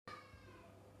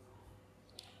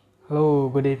Hello,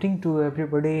 good evening to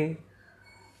everybody.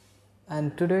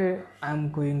 And today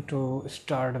I'm going to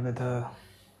start with a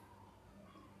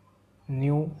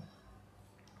new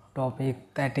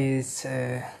topic that is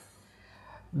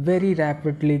very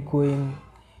rapidly going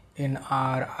in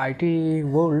our IT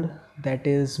world, that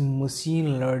is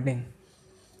machine learning.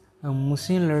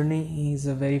 Machine learning is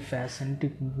a very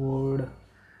fascinating word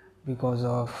because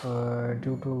of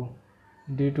due to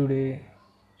day-to-day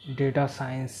data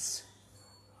science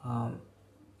um,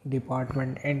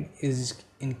 department and is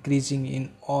increasing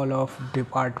in all of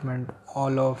department,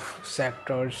 all of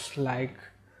sectors, like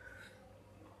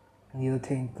you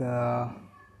think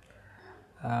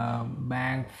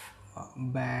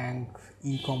bank,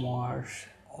 e-commerce,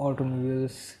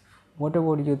 automobiles,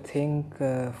 whatever you think,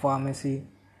 pharmacy,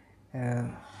 uh,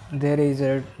 there is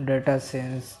a data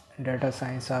science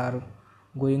are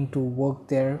going to work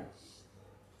there.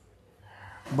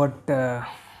 But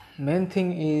main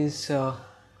thing is,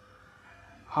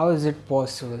 how is it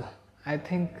possible? I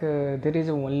think there is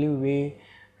a only way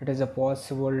it is a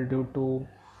possible due to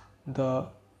the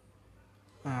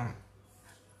uh,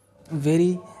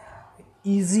 very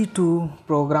easy to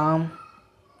program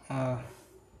uh,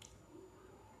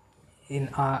 in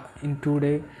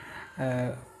today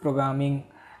programming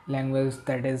language,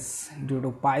 that is due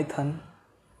to Python,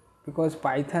 because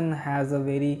Python has a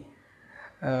very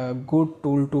good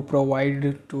tool to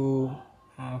provide to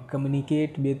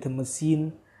communicate with the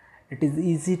machine. It is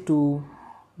easy to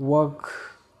work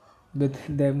with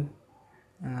them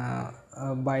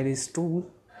by this tool.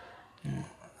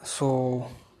 So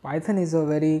Python is a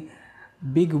very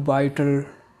big vital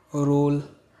role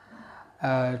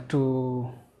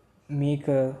to make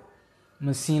a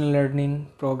machine learning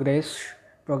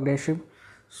progressive.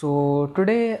 So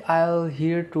today I'll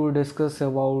here to discuss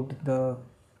about the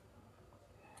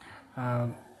uh,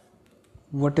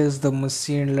 what is the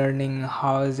machine learning,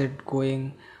 how is it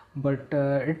going. But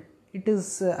it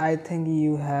is I think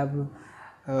you have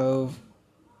uh,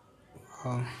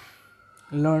 uh,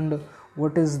 learned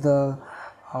what is the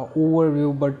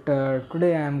overview. But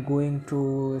today I am going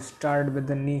to start with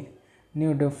the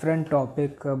new different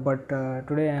topic. But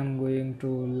today I am going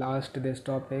to last this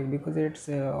topic because it's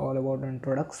all about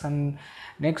introduction.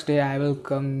 Next day I will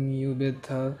come you with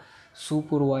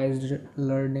supervised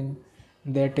learning,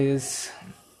 that is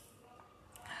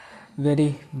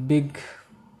very big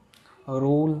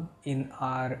role in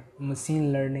our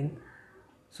machine learning.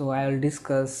 So I'll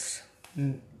discuss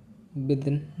with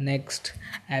the next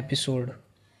episode.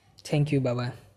 Thank you. Bye bye.